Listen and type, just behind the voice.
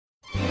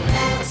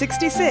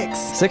66.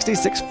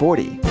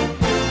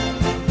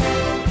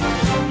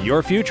 6640.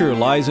 Your future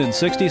lies in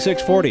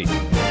 6640.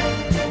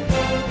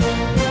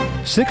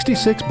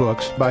 66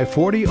 books by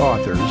 40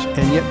 authors,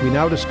 and yet we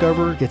now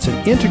discover it's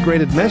an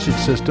integrated message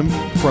system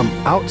from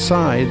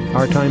outside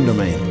our time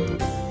domain.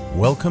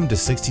 Welcome to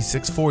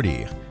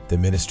 6640, the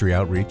ministry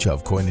outreach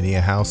of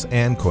Koinonia House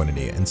and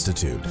Koinonia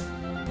Institute.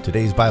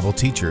 Today's Bible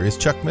teacher is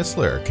Chuck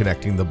Missler,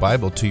 connecting the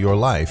Bible to your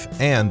life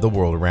and the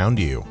world around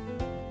you.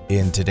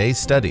 In today's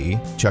study,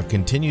 Chuck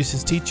continues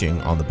his teaching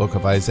on the book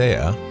of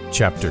Isaiah,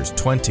 chapters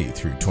 20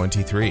 through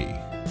 23.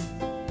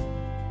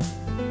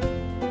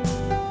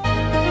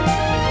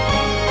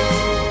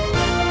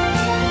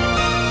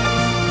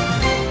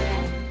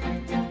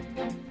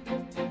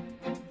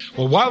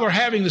 Well, while they're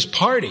having this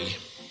party,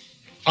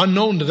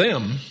 unknown to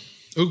them,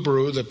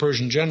 Ugbaru, the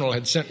Persian general,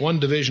 had sent one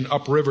division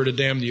upriver to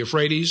dam the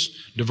Euphrates,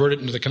 divert it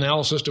into the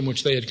canal system,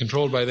 which they had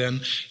controlled by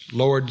then,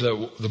 lowered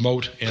the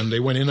moat, and they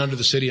went in under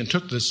the city and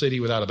took the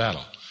city without a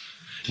battle.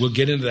 We'll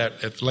get into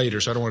that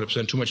later, so I don't want to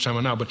spend too much time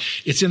on now. But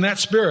it's in that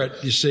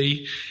spirit, you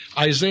see,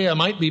 Isaiah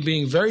might be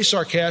being very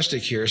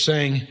sarcastic here,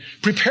 saying,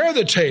 prepare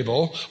the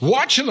table,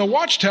 watch in the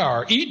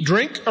watchtower, eat,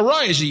 drink,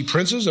 arise, ye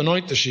princes,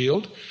 anoint the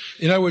shield.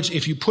 In other words,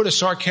 if you put a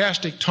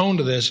sarcastic tone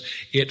to this,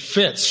 it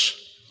fits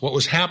what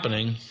was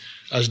happening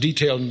as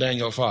detailed in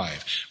Daniel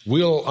 5.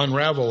 We'll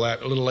unravel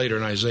that a little later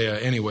in Isaiah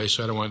anyway,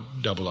 so I don't want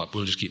to double up.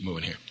 We'll just keep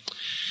moving here.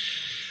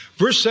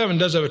 Verse 7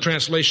 does have a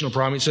translational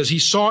problem. It says, he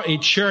saw a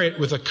chariot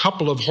with a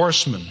couple of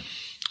horsemen,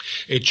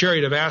 a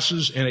chariot of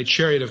asses and a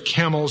chariot of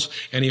camels,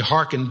 and he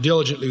hearkened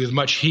diligently with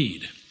much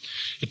heed.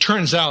 It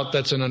turns out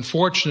that's an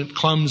unfortunate,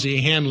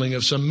 clumsy handling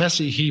of some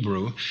messy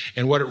Hebrew,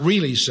 and what it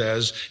really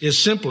says is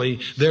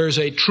simply, there's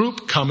a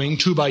troop coming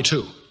 2 by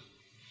 2.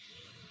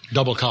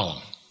 Double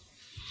column.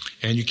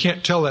 And you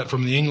can't tell that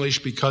from the English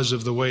because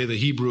of the way the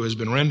Hebrew has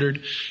been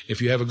rendered.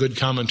 If you have a good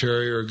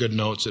commentary or good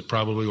notes, it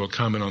probably will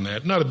comment on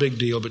that. Not a big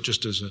deal, but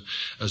just as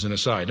an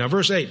aside. Now,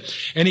 verse 8,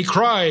 and he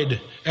cried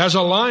as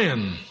a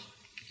lion,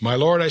 my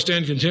Lord, I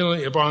stand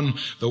continually upon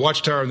the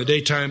watchtower in the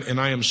daytime,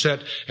 and I am set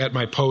at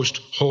my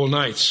post whole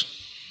nights.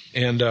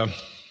 And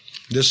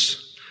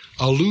this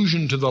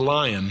allusion to the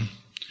lion,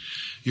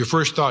 your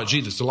first thought,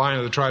 gee, that's the lion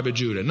of the tribe of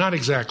Judah. Not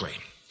exactly.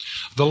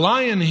 The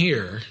lion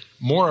here,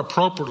 more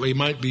appropriately,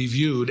 might be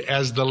viewed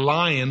as the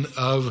lion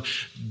of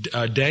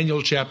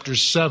Daniel chapter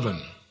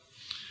 7.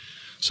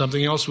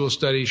 Something else we'll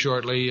study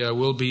shortly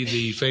will be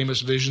the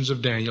famous visions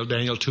of Daniel,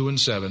 Daniel 2 and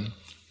 7.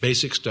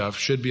 Basic stuff,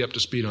 should be up to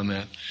speed on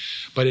that.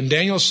 But in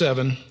Daniel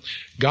 7,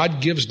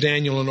 God gives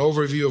Daniel an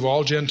overview of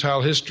all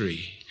Gentile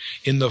history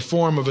in the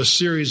form of a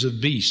series of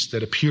beasts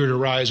that appear to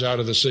rise out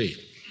of the sea.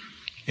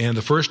 And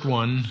the first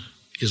one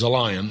is a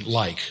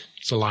lion-like.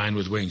 It's a lion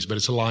with wings, but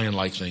it's a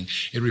lion-like thing.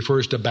 It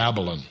refers to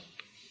Babylon.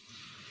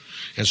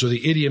 And so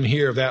the idiom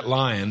here of that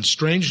lion,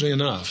 strangely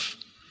enough,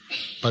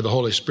 by the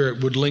Holy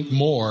Spirit, would link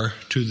more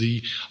to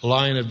the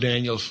lion of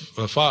Daniel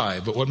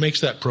 5. But what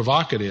makes that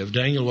provocative,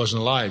 Daniel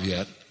wasn't alive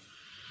yet.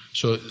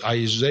 So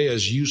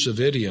Isaiah's use of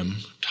idiom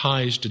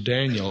ties to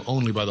Daniel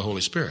only by the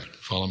Holy Spirit.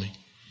 Follow me?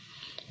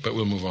 But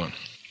we'll move on.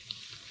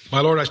 My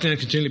Lord, I stand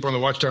continually upon the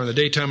watchtower in the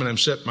daytime, and I'm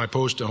set my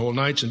post the whole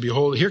nights. And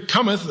behold, here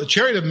cometh a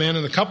chariot of men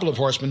and a couple of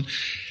horsemen.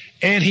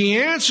 And he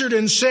answered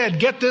and said,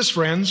 get this,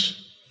 friends,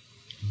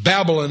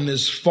 Babylon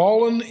is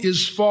fallen,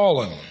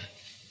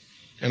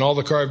 and all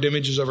the carved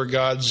images of her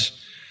gods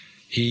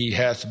he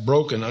hath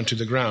broken unto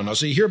the ground. Now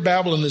see, here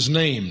Babylon is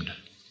named.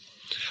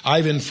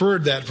 I've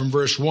inferred that from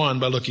verse 1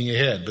 by looking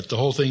ahead, but the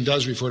whole thing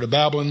does refer to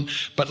Babylon.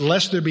 But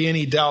lest there be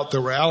any doubt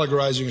that we're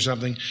allegorizing or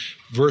something,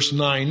 verse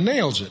 9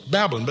 nails it,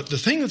 Babylon. But the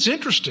thing that's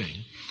interesting,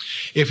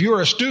 if you're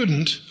a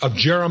student of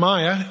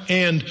Jeremiah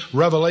and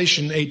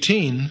Revelation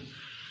 18,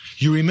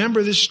 you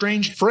remember this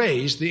strange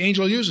phrase the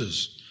angel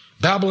uses.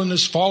 Babylon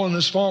is fallen,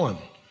 is fallen.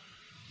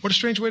 What a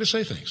strange way to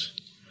say things.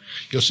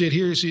 You'll see it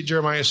here, you see it in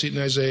Jeremiah, you see it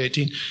in Isaiah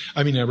 18,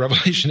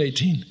 Revelation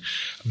 18.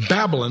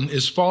 Babylon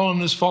is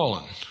fallen, is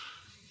fallen.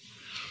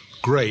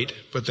 Great,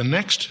 but the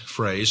next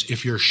phrase,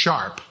 if you're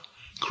sharp,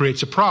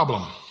 creates a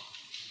problem.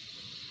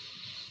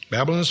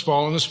 Babylon is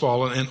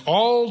fallen, and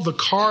all the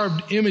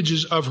carved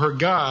images of her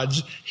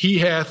gods he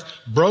hath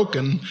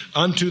broken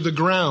unto the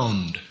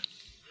ground.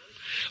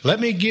 Let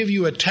me give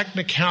you a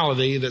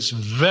technicality that's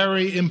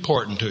very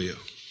important to you.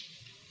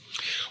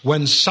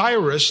 When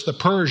Cyrus the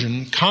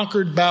Persian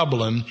conquered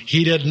Babylon,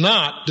 he did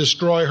not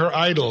destroy her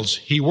idols.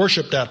 He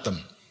worshiped at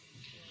them.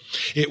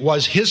 It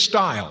was his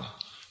style,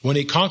 when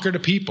he conquered a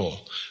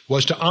people,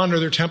 was to honor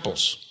their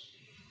temples.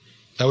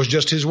 That was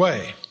just his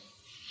way.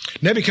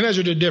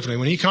 Nebuchadnezzar did differently.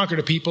 When he conquered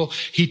a people,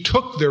 he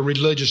took their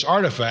religious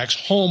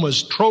artifacts home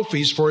as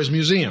trophies for his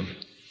museum.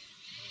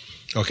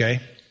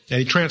 Okay? And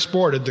he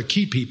transported the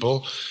key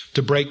people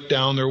to break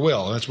down their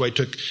will. That's why he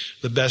took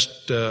the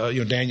best,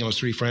 Daniel and his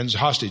 3 friends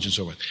hostage and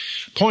so forth.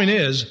 Point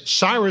is,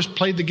 Cyrus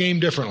played the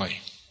game differently.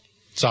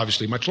 It's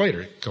obviously much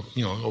later,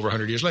 over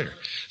 100 years later.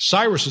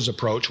 Cyrus's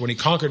approach when he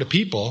conquered a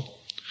people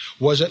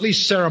was at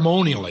least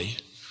ceremonially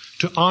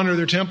to honor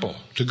their temple,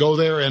 to go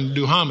there and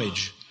do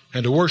homage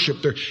and to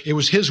worship there. It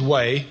was his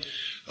way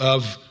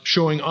of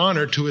showing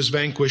honor to his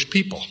vanquished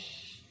people.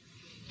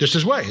 Just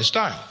his way, his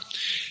style.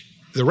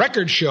 The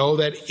records show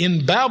that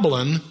in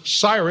Babylon,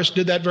 Cyrus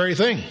did that very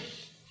thing.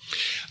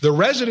 The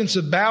residents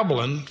of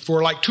Babylon,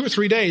 for like 2 or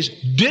 3 days,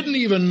 didn't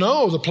even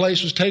know the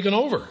place was taken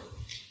over.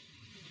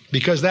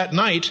 Because that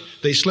night,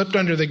 they slipped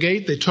under the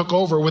gate, they took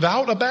over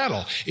without a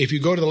battle. If you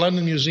go to the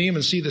London Museum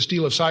and see the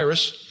Stele of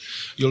Cyrus,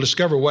 you'll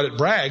discover what it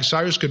brags.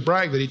 Cyrus could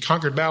brag that he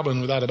conquered Babylon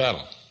without a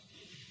battle.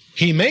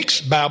 He makes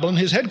Babylon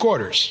his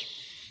headquarters.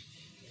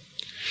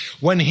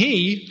 When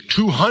he,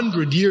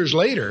 200 years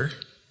later,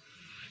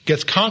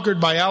 gets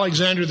conquered by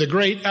Alexander the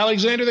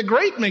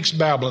Great makes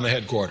Babylon the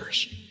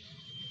headquarters.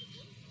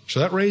 So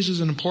that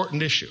raises an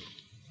important issue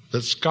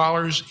that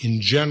scholars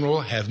in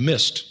general have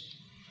missed.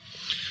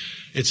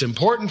 It's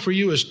important for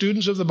you as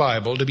students of the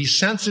Bible to be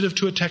sensitive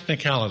to a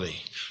technicality.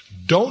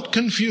 Don't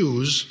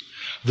confuse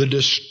the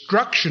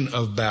destruction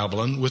of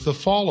Babylon with the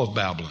fall of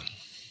Babylon.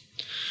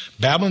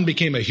 Babylon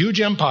became a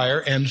huge empire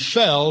and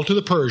fell to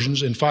the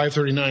Persians in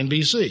 539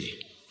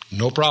 BC.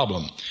 No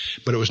problem.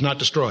 But it was not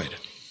destroyed.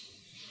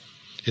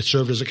 It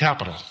served as a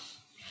capital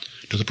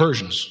to the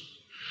Persians.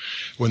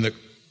 When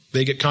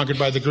they get conquered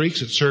by the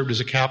Greeks, it served as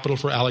a capital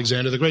for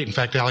Alexander the Great. In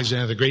fact,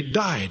 Alexander the Great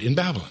died in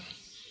Babylon.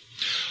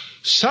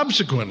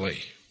 Subsequently,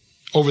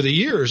 over the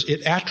years,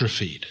 it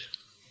atrophied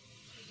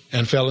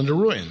and fell into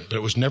ruin, but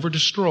it was never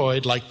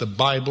destroyed like the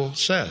Bible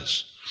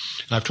says.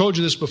 And I've told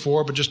you this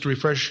before, but just to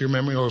refresh your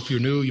memory, or if you're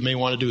new, you may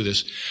want to do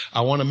this.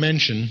 I want to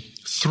mention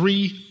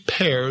 3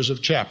 pairs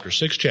of chapters,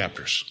 6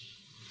 chapters.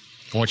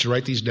 I want you to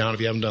write these down if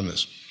you haven't done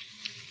this.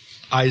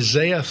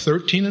 Isaiah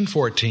 13 and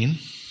 14,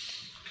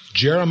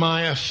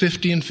 Jeremiah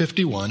 50 and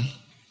 51,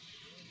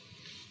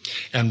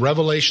 and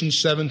Revelation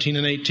 17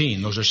 and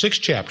 18. Those are 6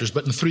 chapters,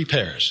 but in 3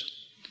 pairs.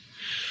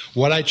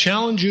 What I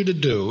challenge you to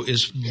do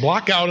is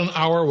block out an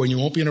hour when you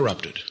won't be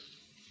interrupted.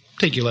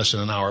 Take you less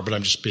than an hour, but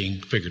I'm just being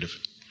figurative.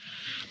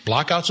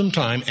 Block out some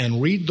time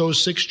and read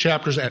those 6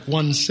 chapters at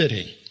one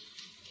sitting.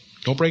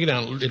 Don't break it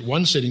down. At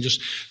one sitting,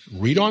 just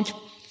read on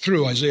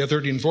through Isaiah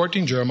 13 and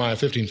 14, Jeremiah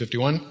 15 and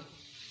 51,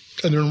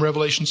 and then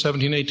Revelation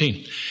 17 and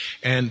 18.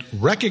 And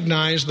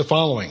recognize the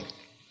following.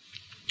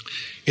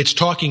 It's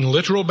talking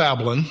literal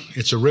Babylon.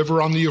 It's a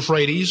river on the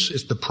Euphrates.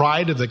 It's the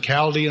pride of the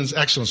Chaldeans'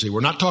 excellency. We're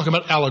not talking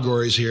about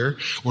allegories here.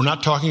 We're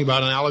not talking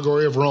about an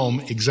allegory of Rome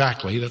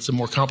exactly. That's a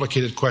more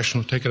complicated question.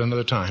 We'll take it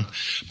another time.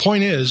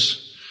 Point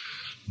is,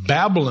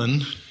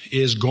 Babylon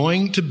is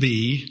going to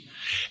be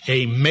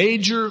a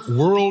major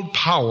world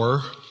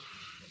power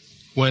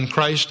when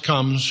Christ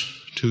comes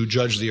to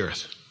judge the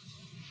earth.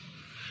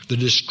 The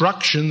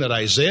destruction that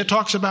Isaiah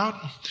talks about,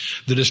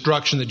 the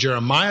destruction that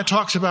Jeremiah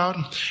talks about,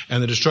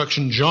 and the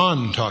destruction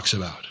John talks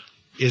about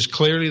is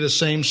clearly the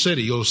same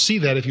city. You'll see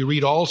that if you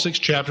read all 6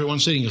 chapters in one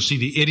sitting. You'll see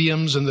the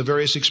idioms and the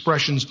various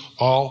expressions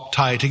all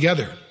tie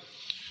together.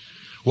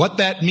 What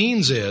that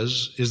means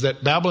is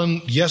that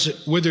Babylon, yes, it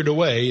withered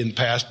away in the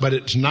past, but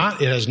it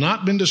has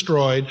not been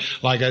destroyed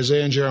like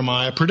Isaiah and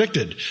Jeremiah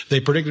predicted. They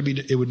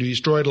predicted it would be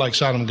destroyed like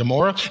Sodom and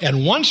Gomorrah,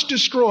 and once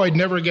destroyed,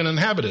 never again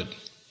inhabited.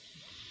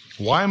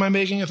 Why am I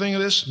making a thing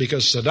of this?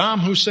 Because Saddam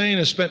Hussein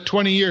has spent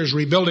 20 years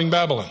rebuilding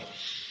Babylon.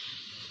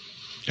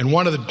 And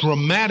one of the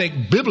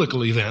dramatic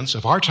biblical events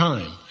of our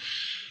time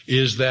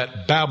is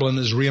that Babylon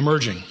is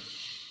reemerging.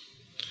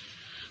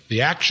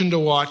 The action to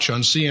watch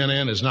on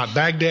CNN is not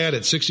Baghdad,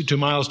 it's 62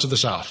 miles to the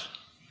south.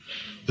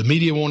 The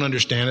media won't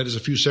understand it as a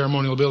few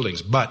ceremonial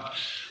buildings, but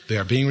they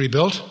are being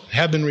rebuilt,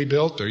 have been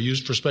rebuilt, they're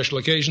used for special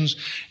occasions.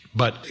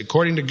 But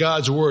according to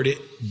God's word,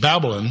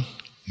 Babylon,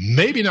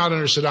 maybe not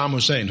under Saddam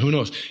Hussein, who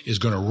knows, is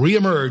going to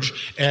reemerge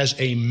as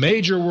a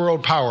major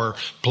world power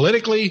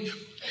politically,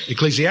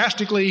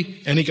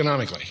 ecclesiastically, and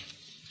economically.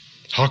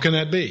 How can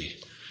that be?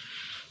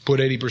 Put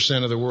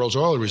 80% of the world's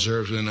oil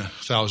reserves in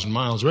 1,000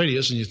 miles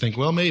radius, and you think,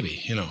 well, maybe,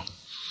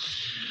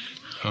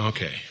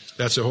 Okay,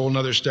 that's a whole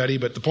other study,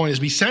 but the point is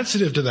be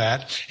sensitive to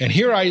that. And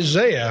here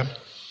Isaiah,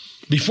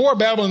 before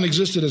Babylon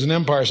existed as an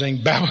empire,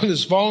 saying, Babylon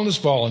is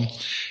fallen,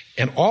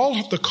 and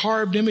all the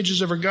carved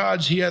images of her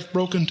gods he hath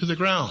broken to the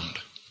ground.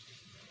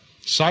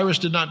 Cyrus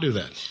did not do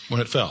that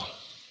when it fell.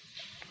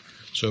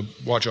 So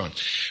watch on.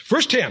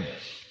 Verse 10,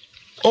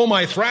 O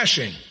my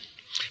thrashing,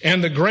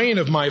 and the grain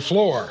of my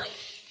floor,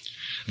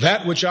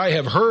 that which I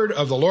have heard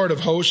of the Lord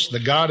of hosts, the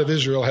God of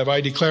Israel, have I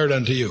declared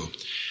unto you.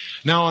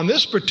 Now on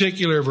this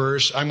particular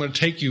verse, I'm going to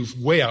take you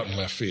way out in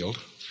left field.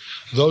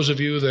 Those of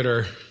you that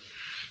are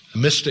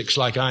mystics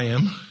like I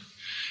am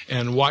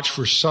and watch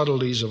for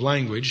subtleties of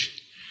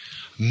language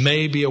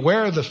may be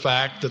aware of the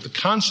fact that the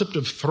concept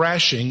of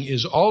thrashing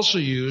is also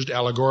used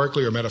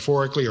allegorically or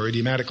metaphorically or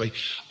idiomatically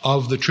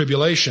of the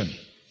tribulation.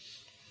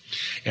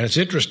 And it's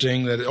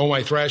interesting that, O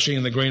my thrashing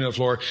and the grain of the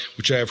floor,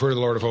 which I have heard of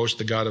the Lord of hosts,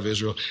 the God of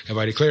Israel, have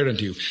I declared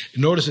unto you.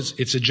 Notice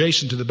it's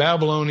adjacent to the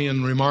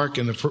Babylonian remark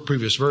in the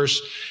previous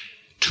verse,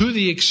 to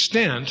the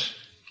extent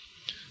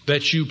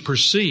that you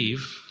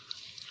perceive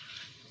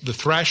the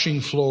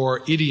thrashing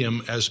floor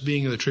idiom as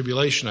being in the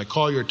tribulation. I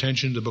call your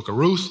attention to the book of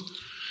Ruth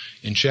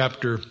in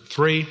chapter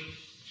 3.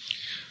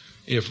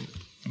 If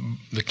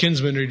The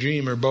kinsman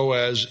redeemer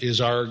Boaz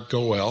is our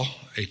Goel,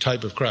 a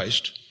type of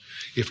Christ.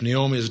 If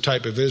Naomi is a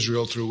type of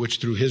Israel through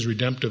his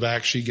redemptive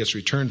act she gets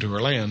returned to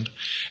her land,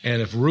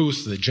 and if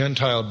Ruth, the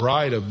Gentile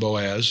bride of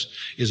Boaz,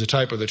 is a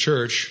type of the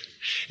church,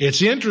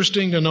 it's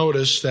interesting to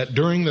notice that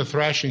during the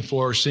thrashing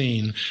floor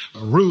scene,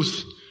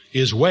 Ruth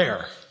is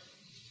where?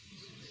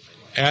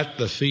 At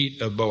the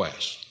feet of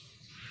Boaz.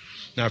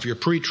 Now, if you're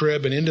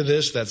pre-trib and into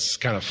this, that's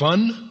kind of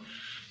fun.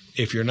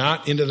 If you're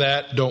not into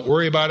that, don't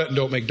worry about it and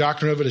don't make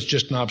doctrine of it. It's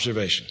just an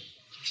observation.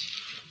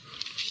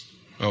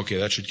 Okay,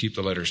 that should keep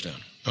the letters down.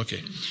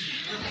 Okay.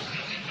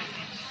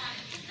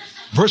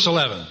 Verse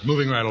 11,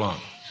 moving right along.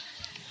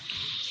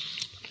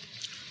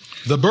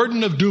 The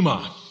burden of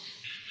Duma.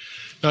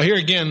 Now here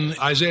again,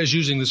 Isaiah is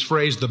using this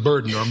phrase, the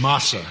burden, or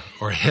masa,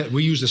 or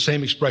we use the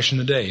same expression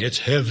today. It's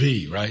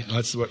heavy, right?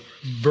 That's what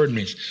burden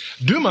means.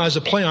 Duma is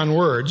a play on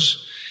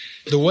words.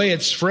 The way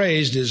it's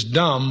phrased is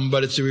dumb,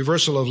 but it's a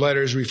reversal of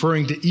letters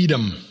referring to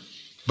Edom.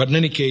 But in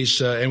any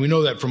case, and we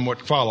know that from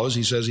what follows,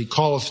 he says, he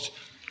calleth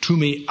to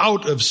me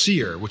out of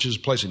Seir, which is a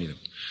place in Edom.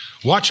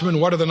 Watchman,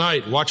 what of the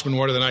night? Watchman,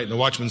 what of the night? And the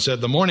watchman said,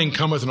 the morning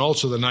cometh and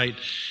also the night.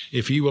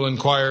 If ye will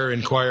inquire,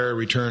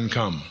 return,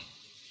 come.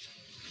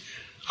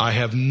 I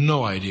have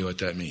no idea what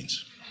that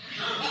means.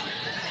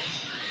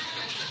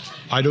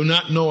 I do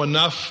not know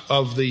enough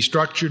of the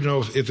structure to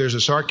know if there's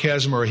a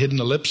sarcasm or a hidden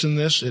ellipse in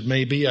this. It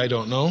may be, I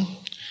don't know.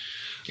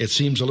 It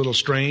seems a little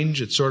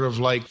strange. It's sort of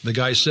like the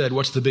guy said,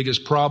 what's the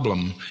biggest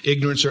problem?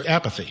 Ignorance or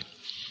apathy?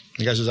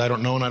 The guy says, I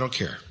don't know and I don't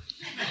care.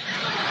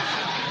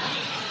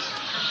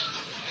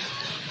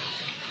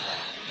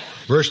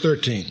 Verse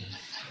 13.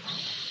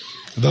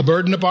 The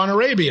burden upon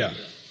Arabia.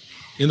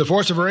 In the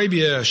forest of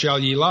Arabia shall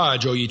ye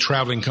lodge, O ye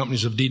traveling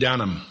companies of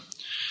Dedanim.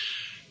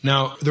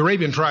 Now, the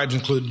Arabian tribes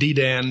include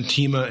Dedan,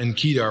 Tema, and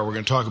Kedar. We're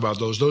going to talk about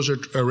those. Those are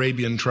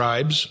Arabian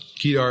tribes.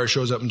 Kedar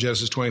shows up in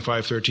Genesis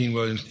 25:13.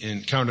 We'll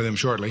encounter them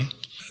shortly.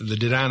 The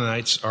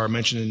Dedanites are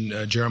mentioned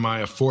in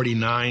Jeremiah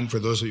 49, for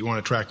those of you who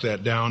want to track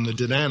that down. The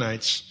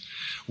Dedanites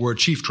were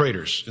chief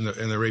traders in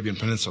the Arabian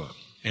Peninsula.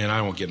 And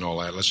I won't get into all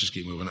that. Let's just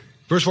keep moving on.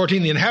 Verse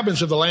 14, the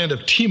inhabitants of the land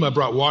of Tema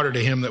brought water to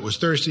him that was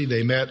thirsty.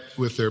 They met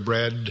with their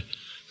bread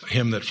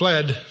him that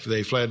fled.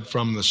 They fled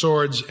from the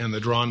swords and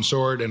the drawn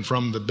sword and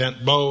from the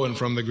bent bow and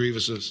from the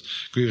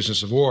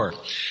grievousness of war.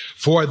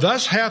 For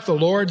thus hath the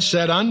Lord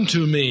said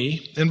unto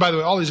me, and by the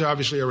way, all these are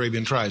obviously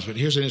Arabian tribes, but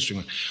here's an interesting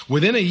one.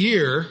 Within a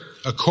year,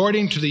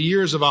 according to the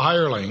years of a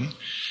hireling,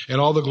 and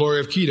all the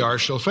glory of Kedar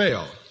shall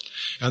fail.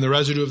 And the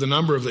residue of the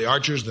number of the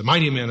archers, the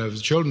mighty men of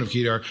the children of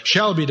Kedar,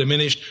 shall be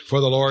diminished,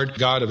 for the Lord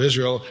God of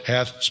Israel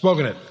hath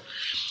spoken it.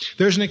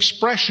 There's an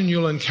expression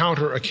you'll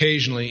encounter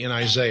occasionally in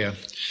Isaiah,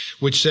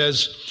 which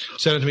said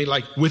unto me,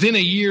 like, within a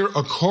year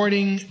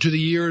according to the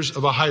years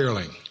of a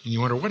hireling. And you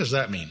wonder, what does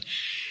that mean?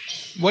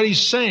 What he's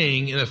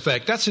saying, in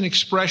effect, that's an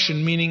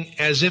expression meaning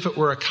as if it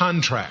were a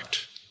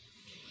contract.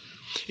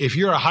 If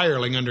you're a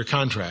hireling under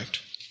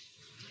contract,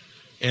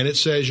 and it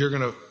says you're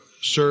going to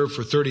serve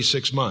for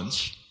 36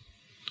 months,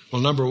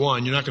 well, number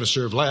one, you're not going to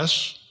serve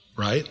less,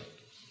 right?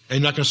 And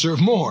you're not going to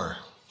serve more.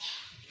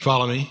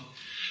 Follow me?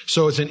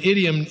 So it's an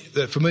idiom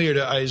that's familiar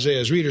to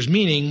Isaiah's readers,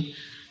 meaning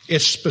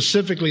it's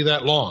specifically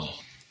that long.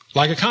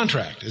 Like a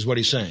contract is what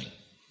he's saying.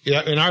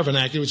 In our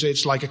vernacular, we would say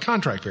it's like a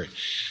contract period.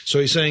 So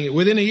he's saying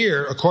within a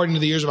year, according to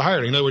the years of a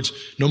hireling. In other words,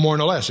 no more,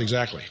 no less,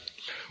 exactly.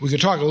 We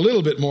could talk a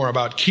little bit more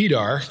about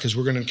Kedar, because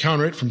we're going to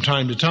encounter it from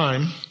time to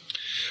time.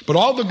 But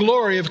all the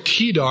glory of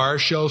Kedar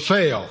shall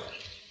fail.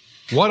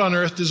 What on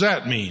earth does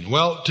that mean?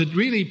 Well, to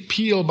really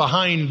peel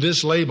behind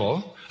this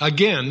label,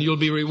 again, you'll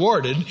be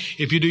rewarded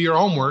if you do your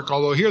homework,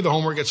 although here the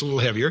homework gets a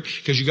little heavier,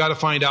 because you got to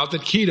find out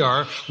that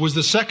Kedar was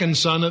the second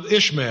son of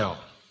Ishmael.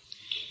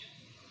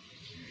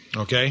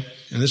 Okay?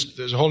 And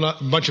there's a whole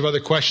bunch of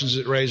other questions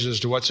it raises as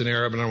to what's in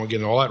Arab, and I won't get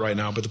into all that right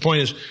now. But the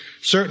point is,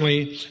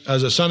 certainly,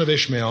 as a son of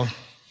Ishmael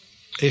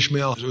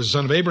was the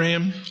son of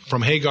Abraham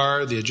from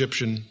Hagar, the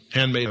Egyptian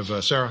handmaid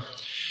of Sarah.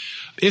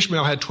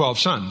 Ishmael had 12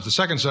 sons. The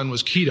second son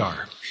was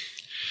Kedar.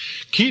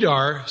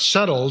 Kedar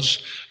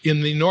settles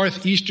in the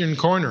northeastern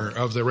corner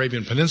of the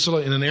Arabian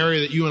Peninsula in an area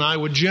that you and I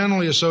would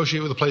generally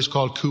associate with a place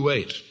called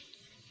Kuwait.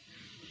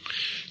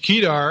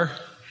 Kedar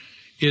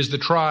is the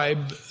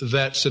tribe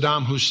that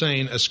Saddam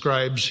Hussein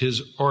ascribes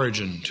his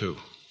origin to.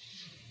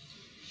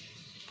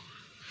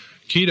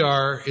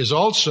 Kedar is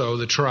also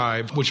the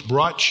tribe which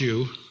brought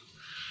you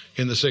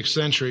in the 6th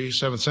century,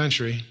 7th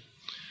century,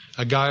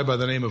 a guy by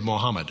the name of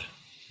Muhammad.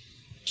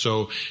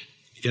 So,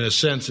 in a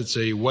sense, it's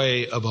a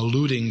way of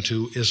alluding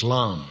to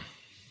Islam.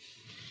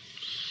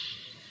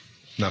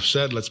 Enough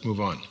said, let's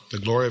move on. The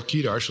glory of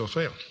Kedar shall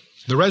fail.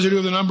 The residue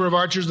of the number of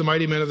archers, the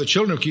mighty men of the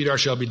children of Kedar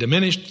shall be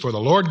diminished, for the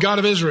Lord God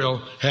of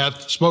Israel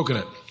hath spoken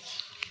it.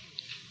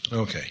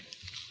 Okay.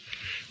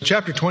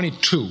 Chapter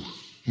 22,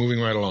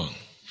 moving right along.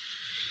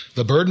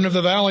 The burden of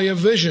the valley of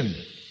vision.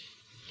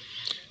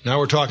 Now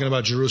we're talking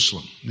about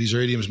Jerusalem. These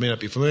are idioms may not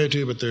be familiar to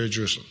you, but they're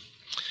Jerusalem.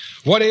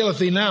 What aileth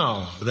thee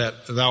now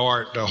that thou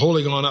art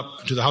wholly gone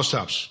up to the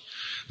housetops?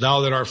 Thou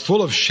that art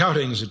full of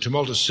shoutings, a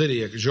tumultuous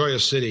city, a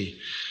joyous city,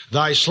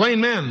 Thy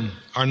slain men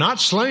are not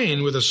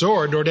slain with a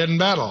sword nor dead in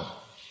battle.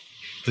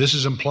 This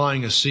is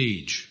implying a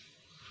siege.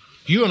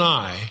 You and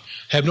I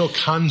have no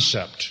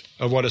concept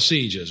of what a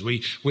siege is.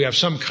 We have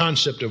some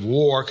concept of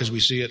war because we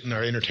see it in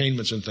our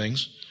entertainments and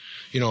things.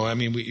 We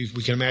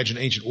can imagine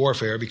ancient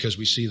warfare because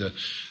we see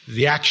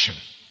the action.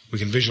 We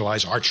can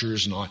visualize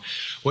archers and all.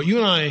 What you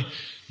and I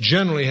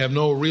generally have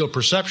no real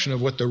perception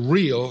of what the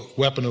real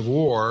weapon of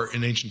war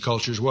in ancient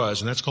cultures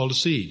was, and that's called a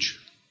siege.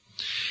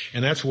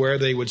 And that's where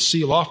they would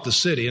seal off the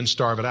city and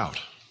starve it out.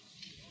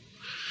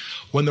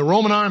 When the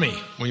Roman army,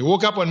 when you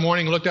woke up one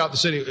morning and looked out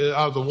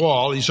of the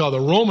wall, you saw the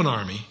Roman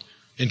army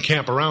in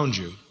camp around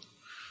you,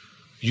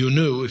 you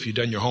knew, if you'd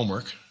done your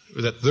homework,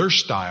 that their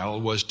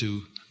style was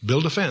to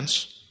build a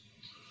fence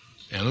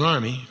and an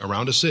army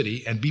around a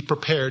city and be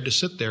prepared to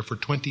sit there for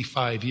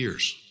 25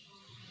 years,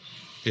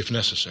 if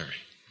necessary.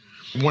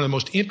 One of the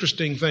most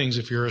interesting things,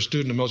 if you're a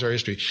student of military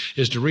history,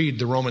 is to read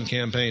the Roman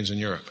campaigns in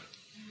Europe.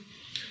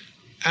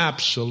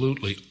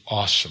 Absolutely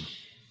awesome.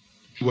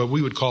 What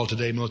we would call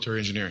today military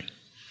engineering.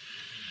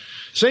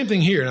 Same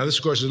thing here. Now, this,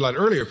 of course, is a lot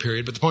earlier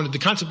period, but the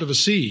concept of a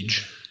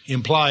siege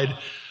implied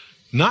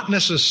not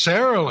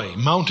necessarily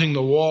mounting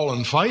the wall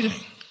and fighting.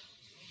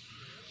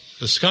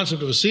 The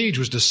concept of a siege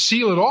was to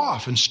seal it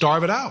off and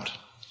starve it out.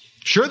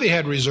 Sure, they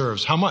had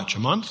reserves. How much? A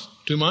month?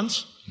 2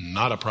 months?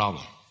 Not a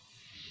problem.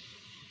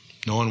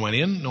 No one went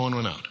in, no one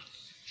went out.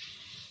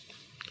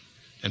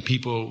 And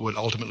people would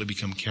ultimately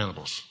become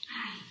cannibals.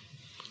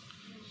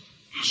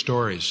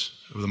 Stories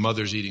of the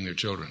mothers eating their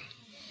children.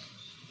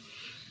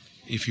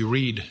 If you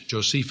read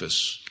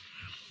Josephus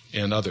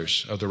and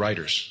others of the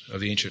writers,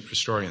 of the ancient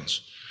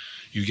historians,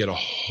 you get a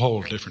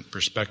whole different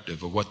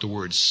perspective of what the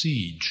word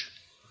siege,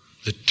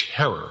 the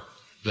terror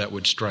that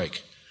would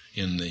strike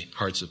in the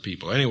hearts of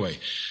people. Anyway,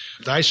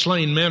 thy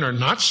slain men are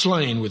not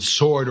slain with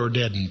sword or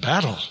dead in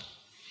battle.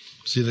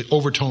 See, the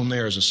overtone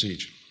there is a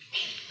siege.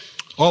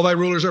 All thy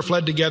rulers are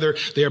fled together.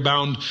 They are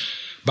bound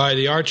by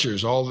the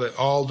archers. All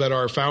that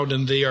are found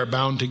in thee are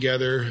bound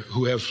together,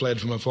 who have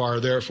fled from afar.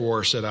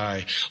 Therefore, said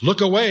I,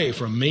 look away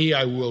from me.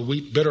 I will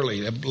weep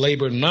bitterly.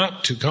 Labor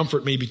not to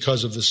comfort me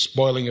because of the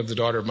spoiling of the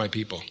daughter of my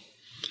people.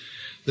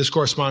 This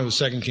corresponds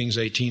with 2 Kings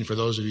 18 for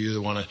those of you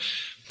that want to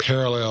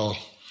parallel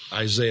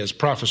Isaiah's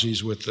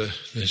prophecies with the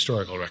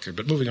historical record.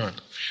 But moving on.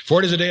 For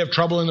it is a day of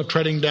trouble and of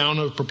treading down,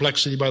 of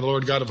perplexity by the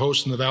Lord God of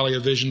hosts in the valley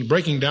of vision,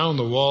 breaking down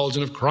the walls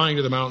and of crying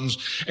to the mountains.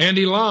 And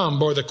Elam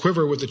bore the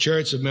quiver with the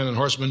chariots of men and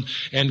horsemen,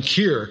 and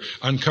Kir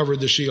uncovered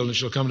the shield. And it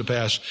shall come to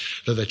pass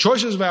that the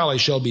choicest valley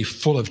shall be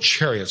full of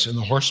chariots, and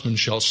the horsemen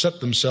shall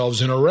set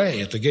themselves in array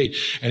at the gate.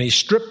 And he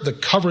stripped the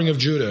covering of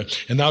Judah,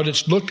 and thou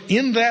didst look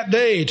in that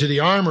day to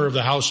the armor of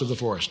the house of the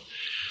forest.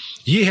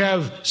 Ye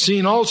have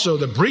seen also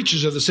the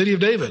breaches of the city of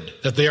David,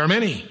 that they are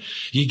many.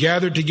 Ye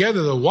gathered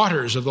together the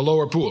waters of the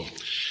lower pool.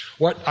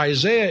 What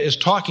Isaiah is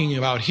talking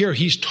about here,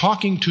 he's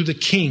talking to the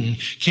king,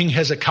 King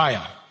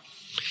Hezekiah,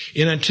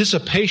 in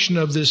anticipation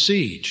of this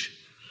siege.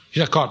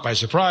 He's not caught by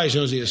surprise. He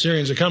knows the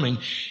Assyrians are coming.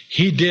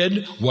 He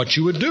did what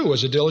you would do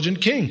as a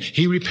diligent king.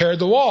 He repaired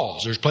the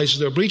walls. There's places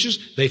there were breaches.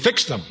 They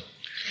fixed them.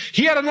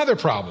 He had another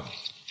problem.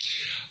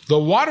 The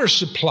water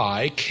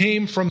supply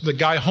came from the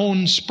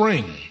Gihon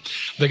Spring.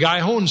 The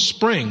Gihon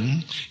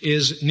Spring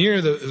is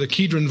near the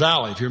Kidron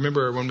Valley. If you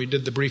remember when we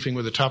did the briefing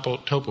with the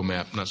topo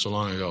map not so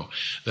long ago,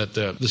 that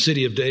the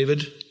city of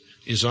David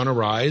is on a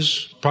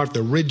rise, part of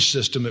the ridge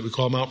system that we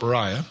call Mount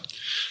Moriah.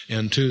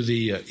 And to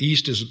the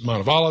east is Mount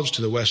of Olives,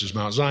 to the west is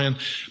Mount Zion.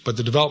 But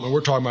the development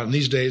we're talking about in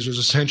these days was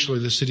essentially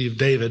the city of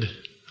David,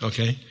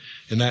 okay,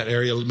 in that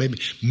area,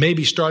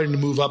 maybe starting to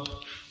move up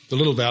the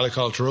little valley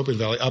called Taropian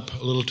Valley, up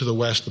a little to the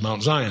west, the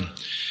Mount Zion.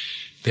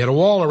 They had a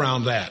wall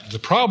around that. The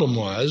problem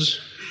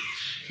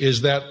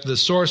is that the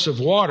source of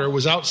water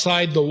was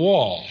outside the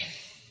wall.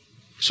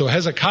 So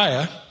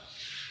Hezekiah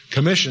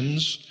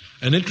commissions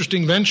an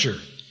interesting venture.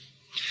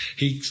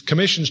 He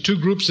commissions 2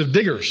 groups of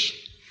diggers.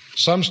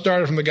 Some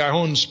started from the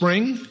Gihon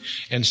Spring,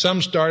 and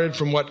some started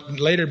from what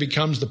later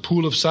becomes the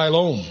Pool of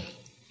Siloam.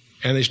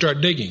 And they start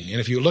digging. And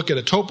if you look at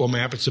a topo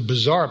map, it's a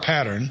bizarre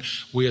pattern.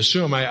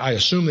 I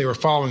assume they were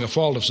following a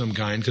fault of some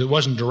kind, because it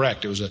wasn't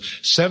direct. It was a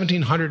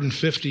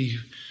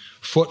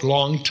 1,750-foot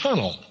long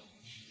tunnel.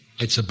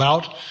 It's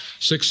about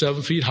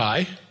 6-7 feet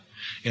high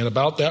and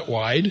about that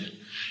wide.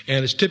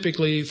 And it's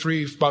typically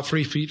about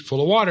 3 feet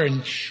full of water.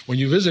 And when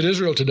you visit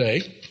Israel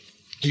today,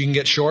 you can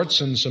get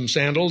shorts and some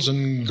sandals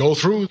and go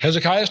through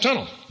Hezekiah's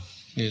tunnel.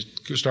 You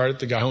start at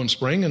the Gihon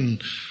Spring,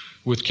 and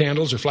with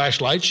candles or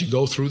flashlights, you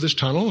go through this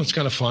tunnel. It's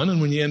kind of fun.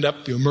 And when you end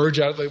up, you emerge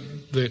out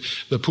of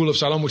the Pool of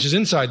Siloam, which is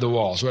inside the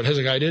wall. So what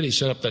Hezekiah did, he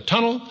set up that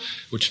tunnel,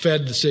 which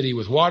fed the city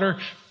with water.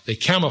 They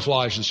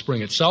camouflaged the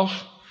spring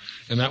itself,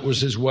 and that was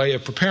his way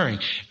of preparing.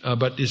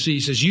 But you see,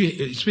 he says,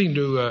 speaking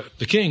to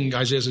the king,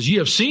 Isaiah says, ye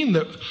have seen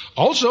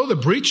also the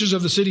breaches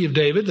of the city of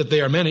David, that they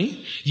are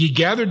many. Ye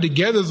gathered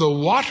together the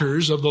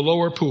waters of the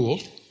lower pool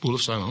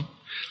of Siloam.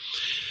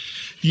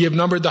 Ye have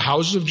numbered the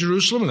houses of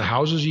Jerusalem, and the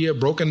houses ye have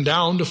broken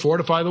down to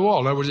fortify the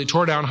wall. In other words, they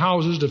tore down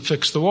houses to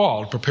fix the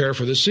wall, to prepare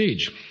for the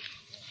siege.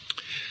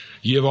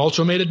 Ye have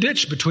also made a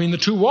ditch between the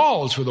two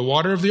walls for the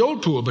water of the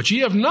old pool, but ye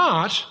have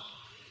not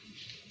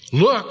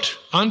looked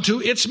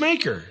unto its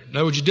maker. In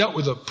other words, you dealt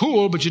with the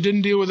pool, but you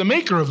didn't deal with the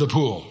maker of the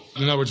pool.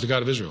 In other words, the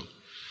God of Israel.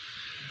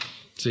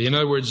 See, in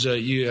other words,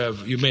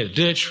 you've made a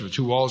ditch for the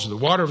two walls of the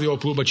water of the old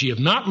pool, but ye have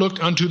not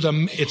looked unto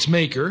its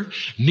maker,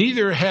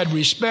 neither had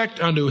respect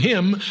unto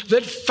him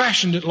that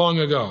fashioned it long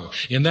ago.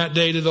 In that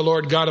day did the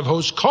Lord God of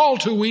hosts call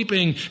to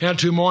weeping and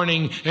to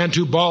mourning and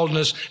to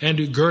baldness and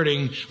to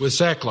girding with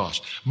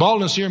sackcloth.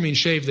 Baldness here means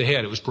shave the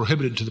head. It was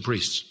prohibited to the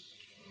priests.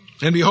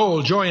 And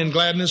behold, joy and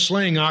gladness,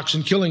 slaying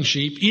oxen, killing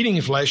sheep,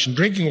 eating flesh and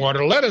drinking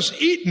water. Let us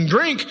eat and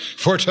drink,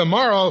 for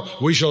tomorrow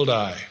we shall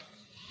die.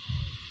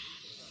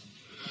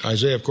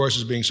 Isaiah, of course,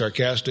 is being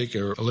sarcastic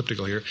or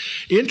elliptical here.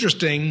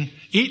 Interesting.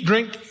 Eat,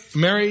 drink,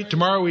 marry,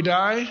 tomorrow we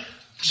die.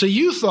 So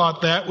you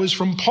thought that was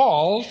from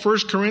Paul, 1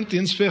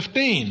 Corinthians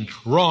 15.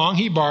 Wrong.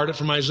 He borrowed it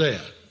from Isaiah.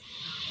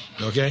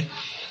 Okay?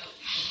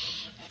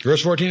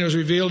 Verse 14, it was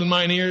revealed in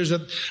mine ears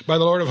that by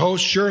the Lord of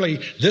hosts, surely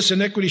this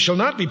iniquity shall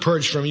not be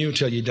purged from you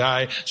till ye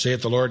die,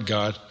 saith the Lord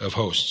God of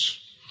hosts.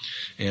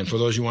 And for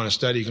those who want to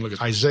study, you can look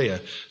at Isaiah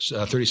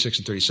 36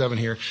 and 37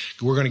 here.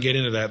 We're going to get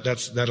into that.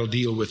 That'll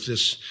deal with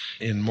this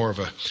in more of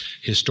a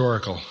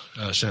historical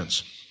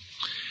sense.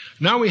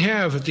 Now we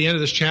have at the end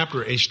of this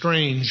chapter a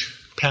strange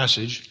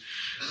passage.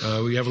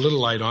 We have a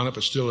little light on it,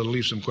 but still it'll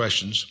leave some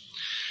questions.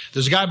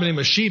 There's a guy by the name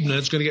of Shebna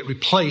that's going to get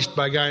replaced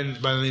by a guy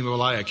by the name of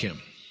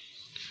Eliakim.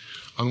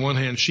 On one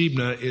hand,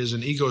 Shebna is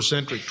an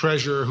egocentric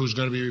treasurer who's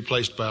going to be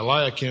replaced by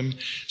Eliakim,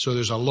 so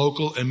there's a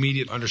local,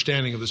 immediate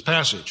understanding of this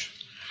passage.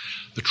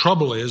 The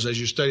trouble is, as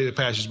you study the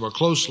passage more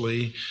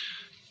closely,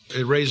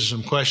 it raises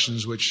some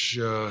questions which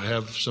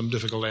have some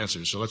difficult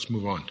answers. So let's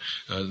move on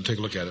and take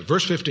a look at it.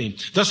 Verse 15,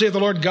 Thus saith the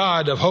Lord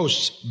God of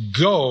hosts,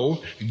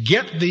 Go,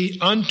 get thee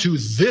unto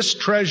this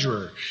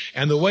treasurer.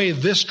 And the way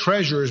this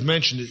treasurer is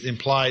mentioned, it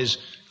implies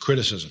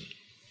criticism.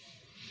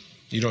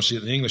 You don't see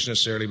it in English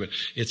necessarily, but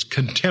it's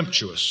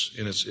contemptuous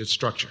in its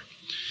structure.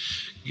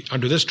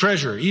 Unto this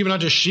treasurer, even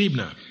unto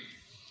Shebna,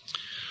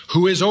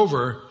 who is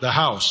over the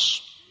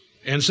house,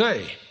 and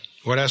say,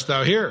 What hast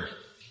thou here?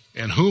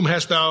 And whom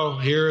hast thou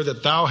here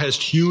that thou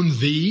hast hewn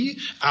thee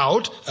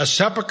out a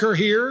sepulchre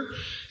here,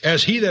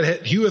 as he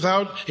that heweth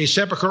out a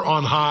sepulchre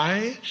on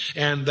high,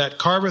 and that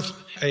carveth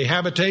a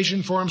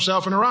habitation for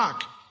himself in a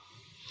rock?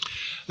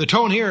 The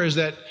tone here is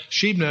that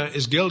Shebna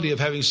is guilty of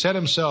having set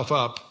himself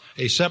up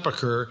a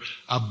sepulchre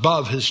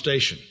above his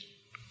station.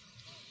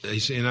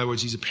 In other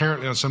words, he's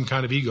apparently on some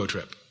kind of ego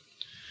trip.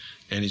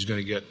 And he's going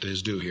to get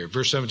his due here.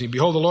 Verse 17,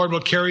 Behold, the Lord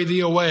will carry thee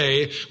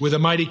away with a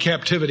mighty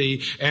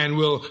captivity and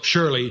will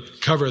surely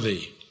cover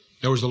thee.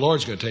 In other words, the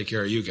Lord's going to take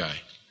care of you, guy.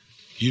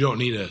 You don't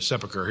need a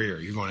sepulcher here.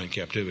 You're going in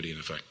captivity, in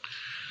effect.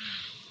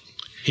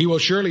 He will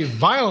surely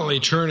violently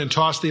turn and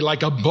toss thee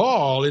like a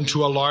ball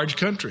into a large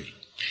country.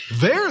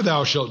 There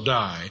thou shalt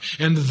die,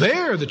 and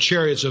there the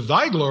chariots of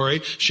thy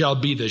glory shall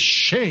be the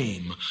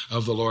shame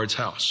of the Lord's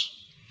house.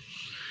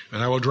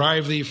 And I will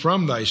drive thee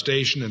from thy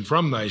station and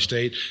from thy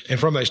state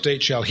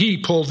shall he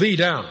pull thee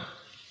down.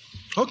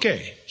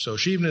 Okay, so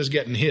Shebna is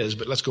getting his,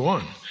 but let's go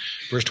on.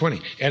 Verse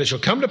 20, And it shall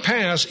come to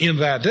pass in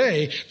that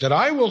day that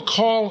I will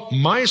call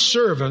my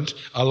servant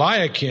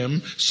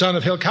Eliakim, son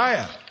of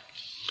Hilkiah.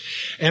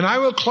 And I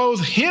will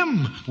clothe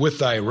him with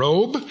thy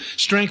robe,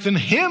 strengthen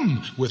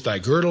him with thy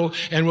girdle,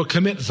 and will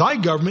commit thy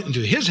government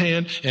into his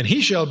hand, and he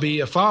shall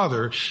be a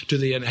father to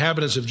the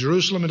inhabitants of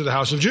Jerusalem and to the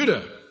house of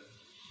Judah.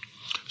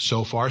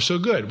 So far, so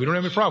good. We don't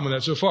have any problem with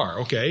that so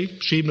far. Okay,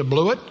 Shebna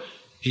blew it.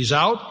 He's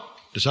out.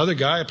 This other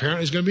guy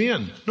apparently is going to be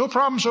in. No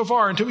problem so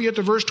far until we get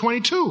to verse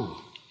 22.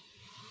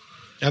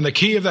 And the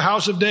key of the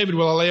house of David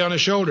will I lay on his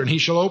shoulder, and he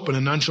shall open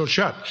and none shall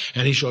shut.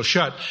 And he shall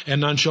shut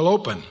and none shall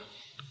open.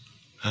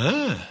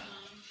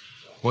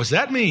 What's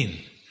that mean?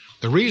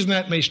 The reason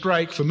that may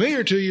strike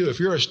familiar to you, if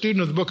you're a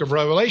student of the book of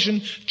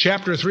Revelation,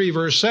 chapter 3,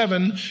 verse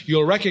 7,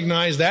 you'll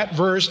recognize that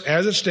verse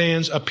as it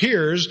stands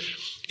appears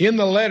in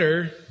the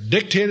letter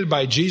dictated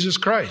by Jesus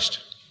Christ.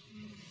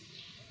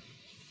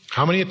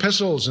 How many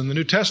epistles in the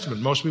New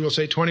Testament? Most people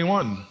say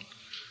 21.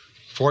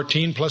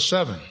 14 plus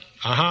 7.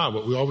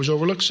 But we always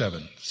overlook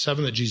 7.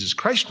 7 that Jesus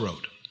Christ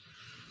wrote.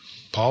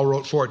 Paul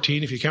wrote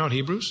 14 if you count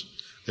Hebrews.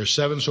 There's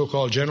 7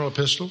 so-called general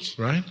epistles,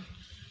 right?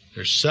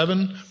 There's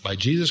 7 by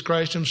Jesus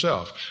Christ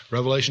himself.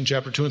 Revelation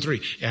chapter 2 and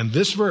 3. And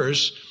this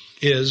verse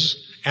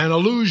is an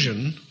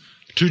allusion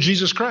to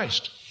Jesus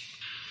Christ.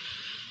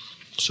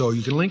 So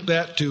you can link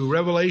that to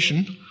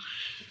Revelation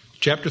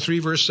chapter 3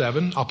 verse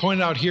 7. I'll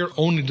point out here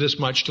only this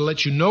much to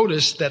let you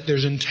notice that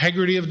there's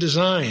integrity of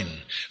design.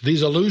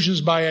 These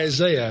allusions by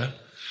Isaiah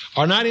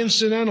are not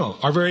incidental,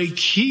 are very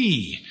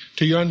key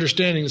to your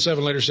understanding the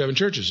 7 letters, 7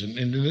 churches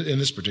in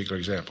this particular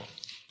example.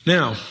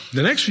 Now,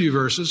 the next few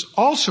verses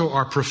also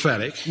are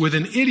prophetic with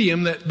an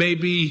idiom that may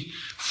be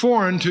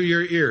foreign to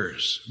your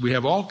ears. We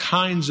have all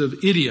kinds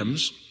of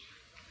idioms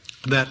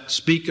that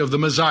speak of the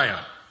Messiah.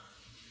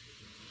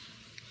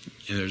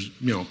 And there's,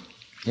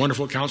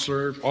 wonderful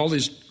counselor, all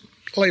these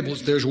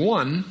labels. There's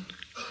one.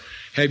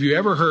 Have you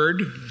ever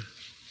heard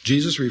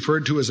Jesus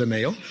referred to as a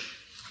male?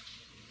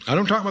 I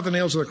don't talk about the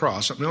nails of the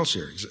cross, something else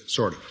here,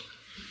 sort of.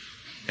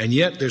 And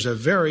yet there's a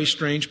very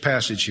strange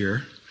passage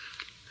here.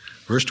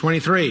 Verse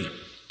 23.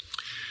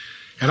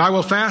 And I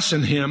will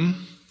fasten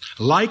him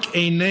like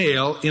a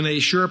nail in a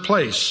sure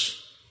place.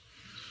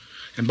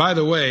 And by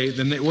the way,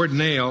 the word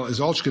nail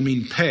is also can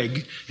mean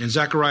peg. In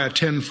Zechariah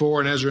 10:4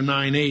 and Ezra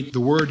 9:8, the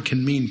word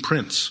can mean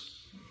prince.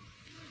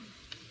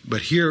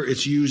 But here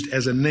it's used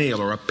as a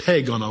nail or a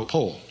peg on a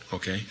pole,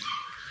 okay?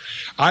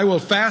 I will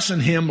fasten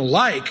him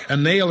like a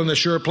nail in a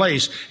sure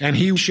place, and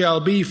he shall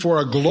be for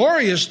a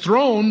glorious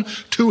throne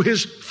to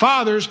his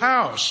father's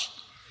house.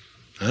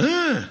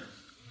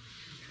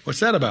 What's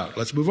that about?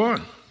 Let's move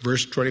on.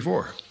 Verse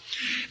 24.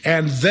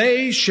 And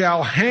they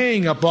shall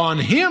hang upon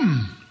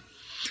him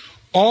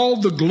all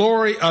the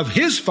glory of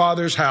his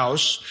father's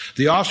house,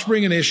 the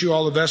offspring and issue,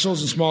 all the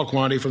vessels in small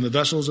quantity, from the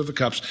vessels of the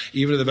cups,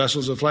 even to the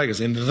vessels of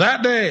flagons. In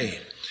that day,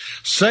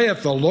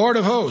 saith the Lord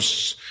of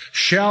hosts,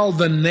 shall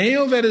the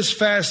nail that is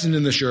fastened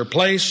in the sure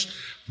place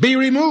be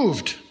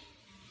removed,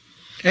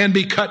 and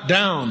be cut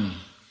down,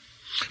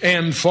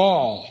 and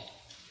fall,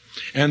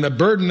 and the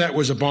burden that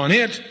was upon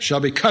it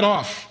shall be cut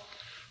off,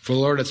 for the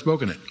Lord hath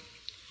spoken it.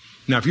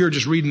 Now, if you're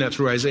just reading that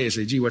through Isaiah,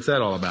 say, gee, what's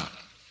that all about?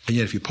 And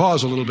yet if you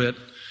pause a little bit,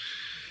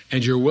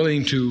 and you're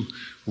willing to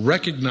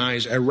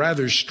recognize a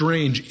rather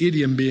strange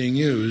idiom being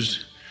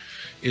used,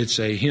 it's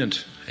a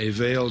hint, a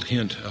veiled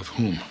hint of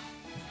whom?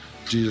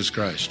 Jesus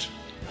Christ.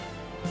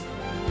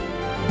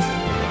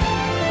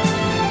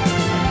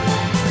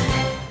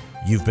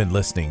 You've been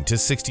listening to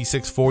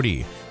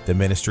 6640, the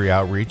ministry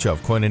outreach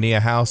of Koinonia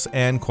House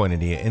and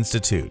Koinonia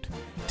Institute.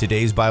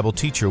 Today's Bible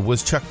teacher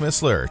was Chuck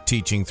Missler,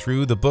 teaching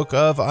through the book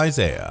of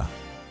Isaiah.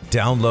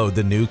 Download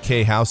the new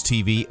K-House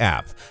TV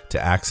app to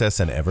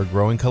access an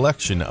ever-growing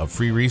collection of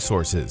free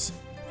resources.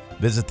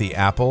 Visit the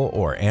Apple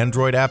or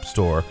Android App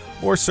Store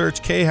or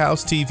search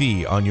K-House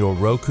TV on your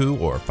Roku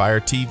or Fire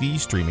TV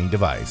streaming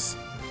device.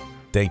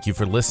 Thank you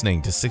for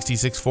listening to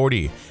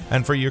 6640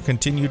 and for your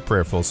continued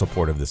prayerful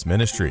support of this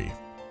ministry.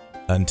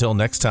 Until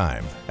next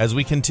time, as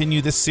we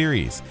continue this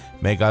series,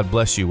 may God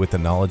bless you with the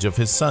knowledge of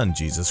His Son,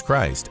 Jesus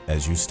Christ,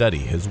 as you study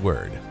His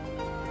Word.